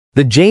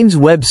The James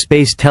Webb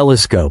Space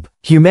Telescope,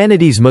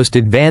 humanity's most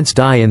advanced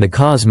eye in the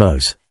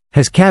cosmos,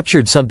 has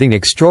captured something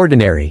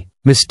extraordinary,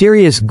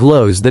 mysterious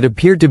glows that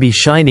appear to be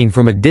shining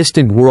from a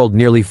distant world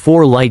nearly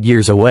 4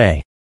 light-years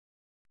away.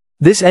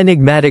 This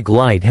enigmatic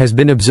light has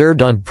been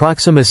observed on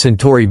Proxima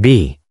Centauri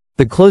b,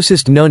 the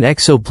closest known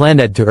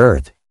exoplanet to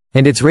Earth,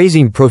 and it's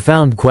raising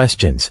profound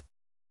questions.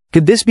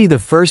 Could this be the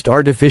first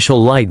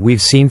artificial light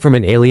we've seen from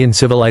an alien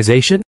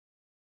civilization?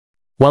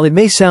 While it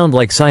may sound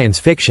like science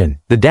fiction,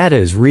 the data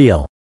is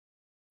real.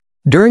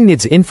 During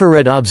its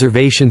infrared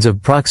observations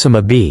of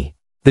Proxima b,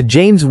 the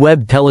James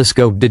Webb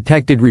Telescope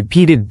detected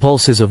repeated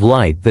pulses of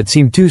light that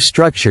seemed too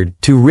structured,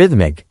 too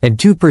rhythmic, and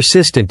too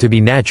persistent to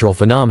be natural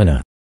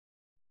phenomena.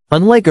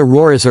 Unlike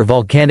auroras or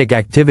volcanic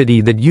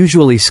activity that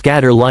usually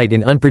scatter light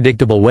in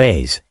unpredictable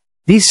ways,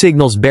 these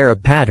signals bear a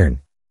pattern,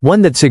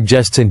 one that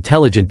suggests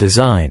intelligent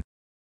design.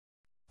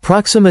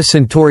 Proxima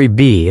Centauri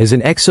b is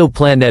an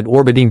exoplanet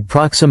orbiting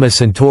Proxima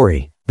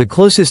Centauri, the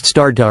closest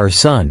star to our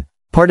Sun,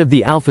 part of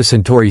the Alpha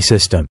Centauri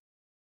system.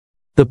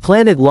 The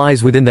planet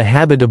lies within the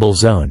habitable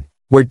zone,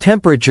 where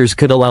temperatures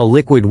could allow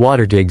liquid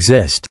water to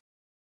exist.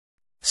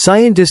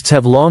 Scientists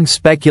have long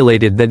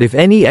speculated that if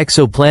any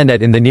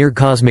exoplanet in the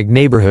near-cosmic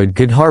neighborhood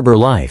could harbor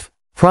life,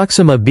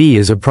 Proxima b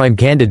is a prime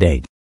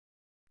candidate.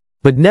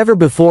 But never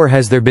before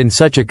has there been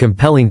such a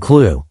compelling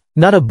clue,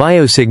 not a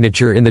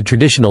biosignature in the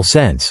traditional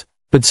sense,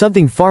 but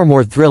something far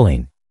more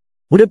thrilling.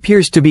 What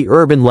appears to be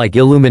urban-like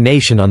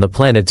illumination on the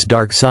planet's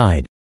dark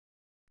side.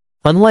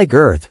 Unlike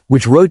Earth,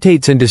 which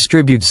rotates and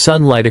distributes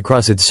sunlight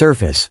across its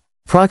surface,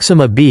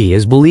 Proxima b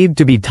is believed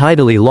to be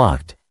tidally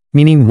locked,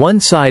 meaning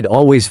one side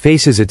always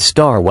faces its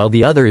star while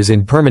the other is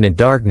in permanent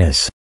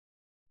darkness.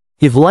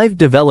 If life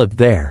developed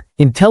there,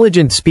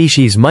 intelligent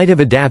species might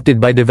have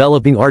adapted by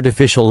developing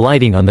artificial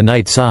lighting on the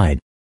night side.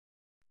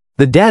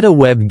 The data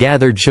Webb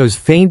gathered shows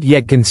faint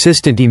yet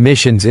consistent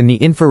emissions in the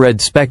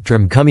infrared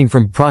spectrum coming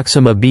from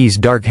Proxima b's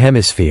dark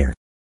hemisphere.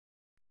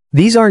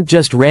 These aren't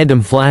just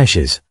random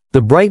flashes.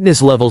 The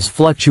brightness levels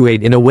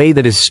fluctuate in a way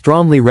that is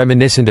strongly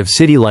reminiscent of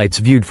city lights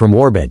viewed from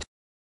orbit.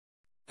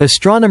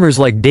 Astronomers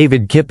like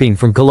David Kipping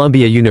from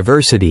Columbia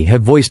University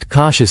have voiced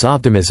cautious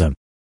optimism.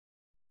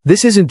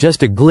 This isn't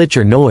just a glitch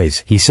or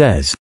noise, he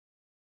says.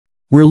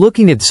 We're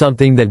looking at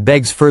something that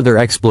begs further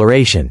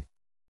exploration.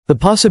 The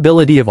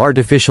possibility of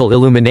artificial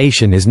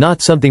illumination is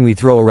not something we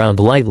throw around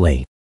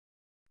lightly.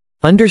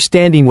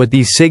 Understanding what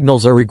these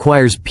signals are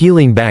requires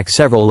peeling back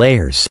several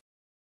layers.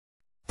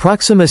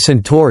 Proxima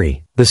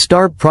Centauri, the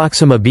star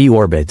Proxima b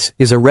orbits,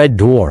 is a red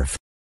dwarf.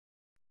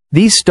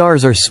 These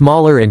stars are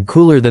smaller and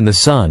cooler than the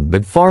Sun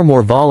but far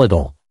more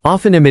volatile,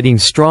 often emitting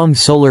strong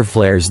solar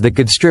flares that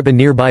could strip a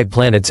nearby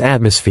planet's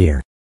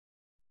atmosphere.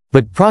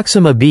 But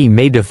Proxima b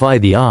may defy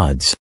the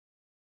odds.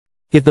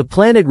 If the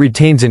planet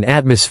retains an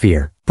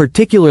atmosphere,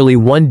 particularly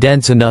one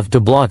dense enough to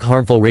block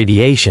harmful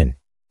radiation,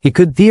 it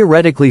could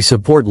theoretically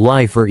support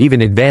life or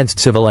even advanced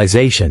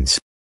civilizations.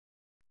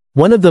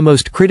 One of the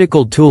most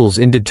critical tools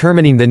in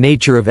determining the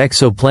nature of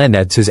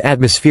exoplanets is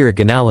atmospheric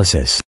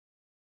analysis.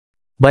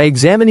 By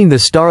examining the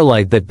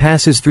starlight that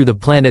passes through the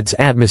planet's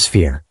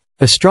atmosphere,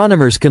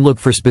 astronomers can look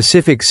for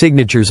specific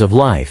signatures of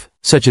life,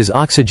 such as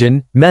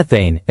oxygen,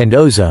 methane, and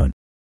ozone.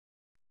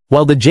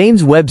 While the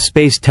James Webb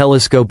Space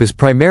Telescope is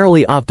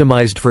primarily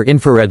optimized for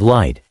infrared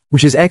light,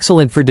 which is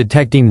excellent for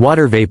detecting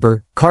water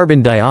vapor,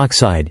 carbon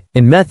dioxide,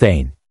 and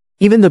methane,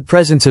 even the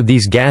presence of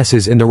these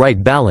gases in the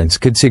right balance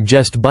could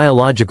suggest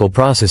biological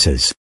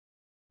processes.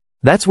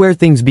 That's where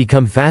things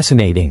become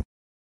fascinating.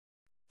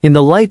 In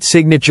the light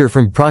signature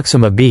from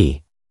Proxima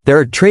b, there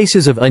are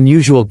traces of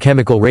unusual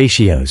chemical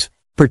ratios,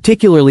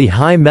 particularly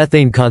high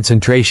methane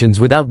concentrations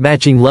without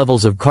matching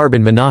levels of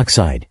carbon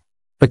monoxide,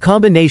 a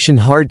combination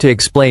hard to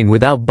explain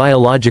without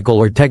biological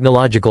or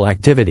technological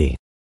activity.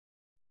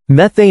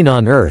 Methane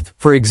on Earth,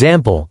 for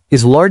example,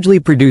 is largely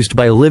produced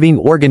by living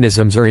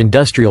organisms or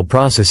industrial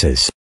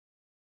processes.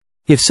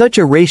 If such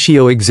a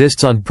ratio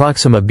exists on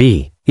Proxima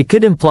b, it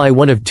could imply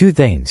one of two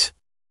things.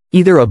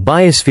 Either a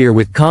biosphere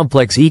with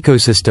complex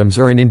ecosystems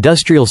or an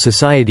industrial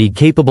society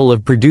capable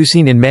of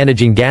producing and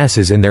managing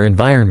gases in their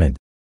environment.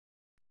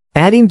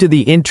 Adding to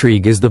the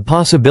intrigue is the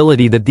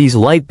possibility that these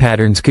light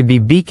patterns could be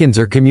beacons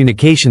or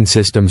communication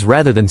systems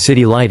rather than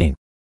city lighting.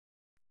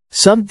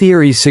 Some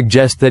theories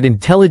suggest that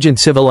intelligent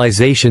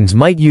civilizations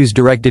might use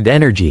directed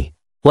energy,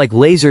 like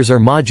lasers or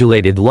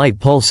modulated light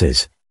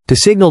pulses, to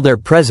signal their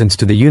presence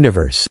to the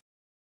universe.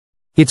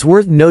 It's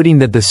worth noting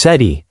that the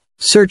SETI,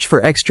 Search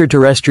for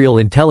Extraterrestrial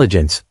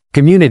Intelligence,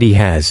 community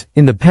has,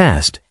 in the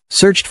past,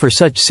 searched for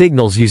such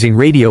signals using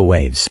radio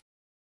waves.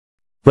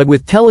 But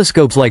with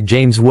telescopes like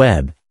James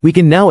Webb, we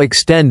can now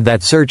extend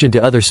that search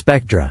into other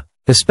spectra,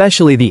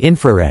 especially the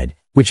infrared,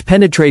 which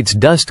penetrates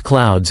dust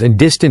clouds and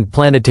distant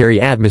planetary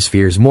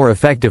atmospheres more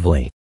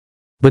effectively.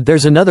 But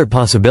there's another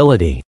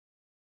possibility.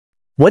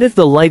 What if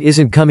the light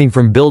isn't coming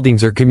from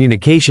buildings or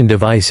communication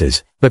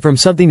devices, but from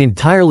something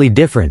entirely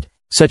different,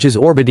 such as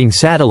orbiting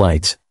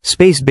satellites,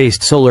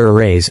 space-based solar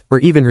arrays, or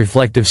even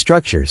reflective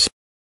structures?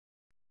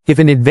 If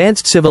an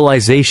advanced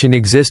civilization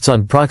exists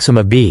on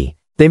Proxima b,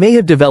 They may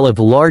have developed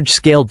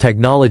large-scale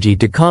technology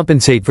to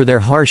compensate for their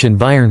harsh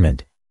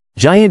environment.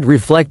 Giant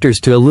reflectors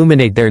to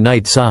illuminate their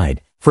night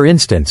side, for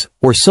instance,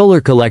 or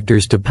solar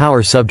collectors to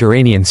power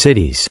subterranean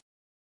cities.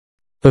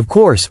 Of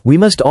course, we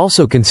must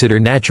also consider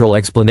natural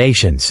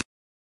explanations.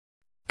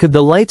 Could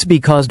the lights be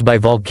caused by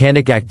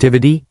volcanic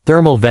activity,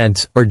 thermal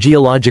vents, or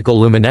geological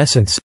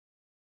luminescence?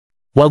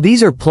 While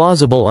these are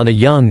plausible on a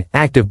young,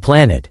 active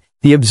planet,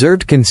 the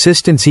observed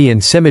consistency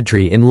and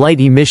symmetry in light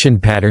emission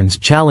patterns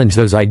challenge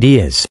those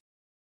ideas.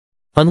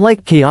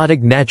 Unlike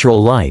chaotic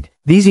natural light,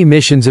 these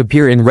emissions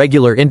appear in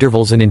regular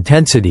intervals and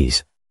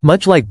intensities,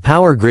 much like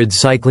power grids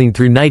cycling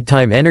through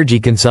nighttime energy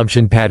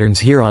consumption patterns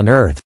here on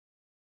Earth.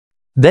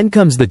 Then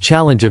comes the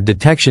challenge of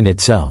detection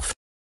itself.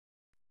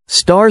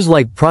 Stars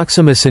like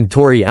Proxima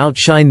Centauri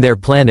outshine their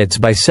planets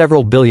by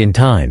several billion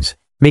times,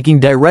 making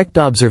direct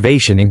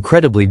observation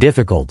incredibly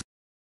difficult.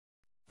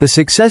 The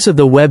success of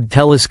the Webb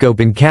telescope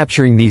in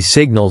capturing these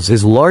signals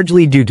is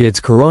largely due to its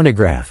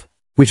coronagraph,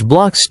 which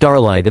blocks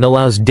starlight and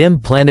allows dim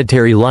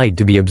planetary light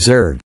to be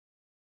observed.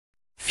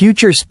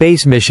 Future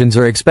space missions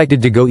are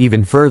expected to go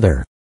even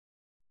further.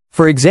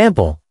 For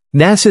example,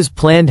 NASA's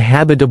planned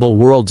Habitable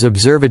Worlds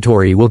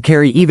Observatory will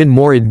carry even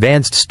more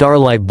advanced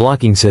starlight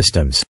blocking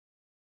systems.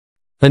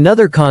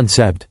 Another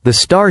concept, the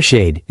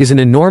Starshade, is an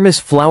enormous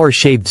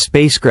flower-shaped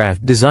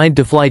spacecraft designed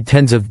to fly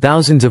tens of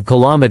thousands of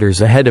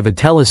kilometers ahead of a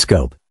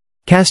telescope,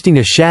 casting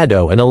a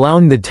shadow and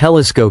allowing the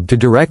telescope to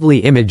directly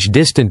image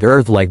distant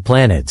Earth-like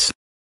planets.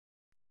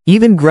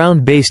 Even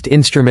ground-based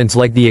instruments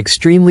like the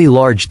Extremely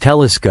Large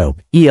Telescope,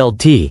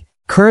 ELT,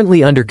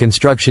 currently under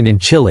construction in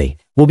Chile,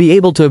 will be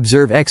able to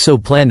observe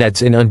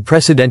exoplanets in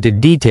unprecedented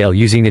detail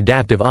using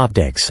adaptive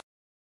optics.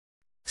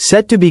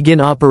 Set to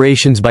begin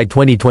operations by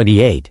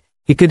 2028,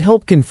 it could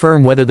help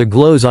confirm whether the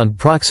glows on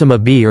Proxima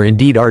b are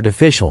indeed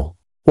artificial,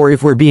 or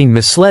if we're being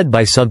misled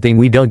by something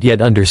we don't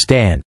yet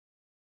understand.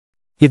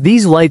 If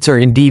these lights are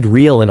indeed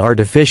real and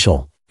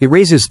artificial, it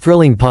raises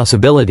thrilling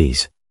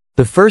possibilities.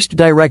 The first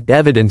direct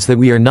evidence that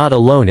we are not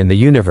alone in the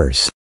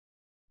universe.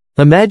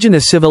 Imagine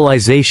a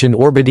civilization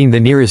orbiting the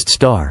nearest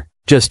star,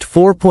 just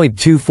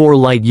 4.24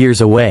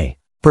 light-years away,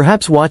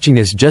 perhaps watching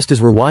us just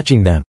as we're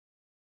watching them.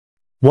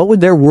 What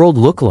would their world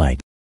look like?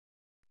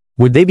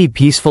 Would they be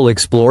peaceful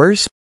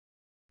explorers?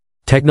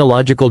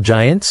 Technological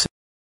giants?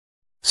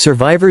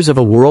 Survivors of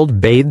a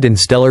world bathed in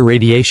stellar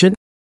radiation?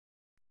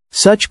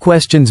 Such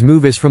questions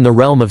move us from the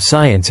realm of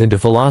science into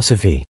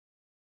philosophy.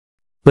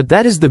 But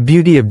that is the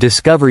beauty of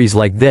discoveries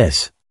like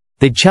this.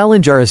 They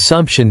challenge our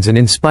assumptions and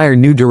inspire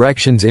new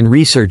directions in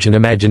research and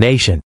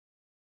imagination.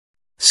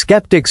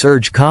 Skeptics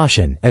urge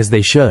caution, as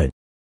they should.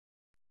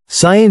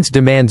 Science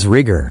demands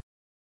rigor.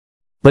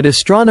 But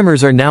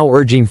astronomers are now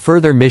urging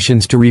further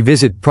missions to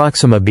revisit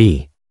Proxima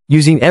b,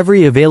 using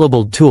every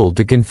available tool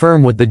to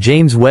confirm what the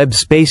James Webb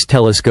Space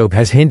Telescope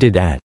has hinted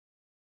at.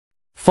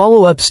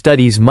 Follow-up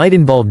studies might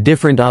involve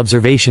different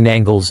observation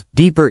angles,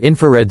 deeper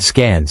infrared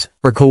scans,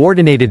 or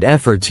coordinated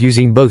efforts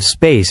using both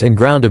space and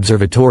ground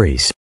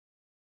observatories.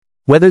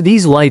 Whether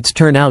these lights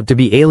turn out to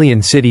be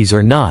alien cities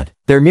or not,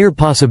 their mere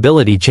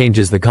possibility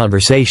changes the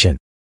conversation.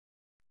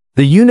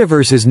 The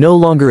universe is no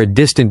longer a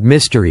distant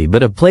mystery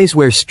but a place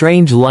where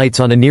strange lights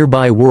on a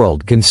nearby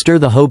world can stir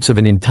the hopes of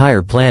an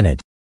entire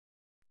planet.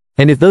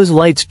 And if those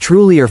lights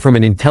truly are from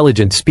an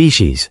intelligent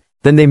species,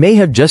 then they may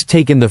have just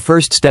taken the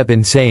first step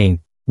in saying,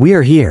 "We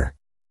are here."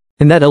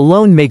 And that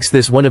alone makes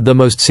this one of the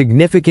most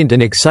significant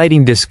and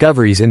exciting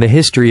discoveries in the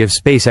history of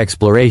space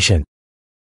exploration.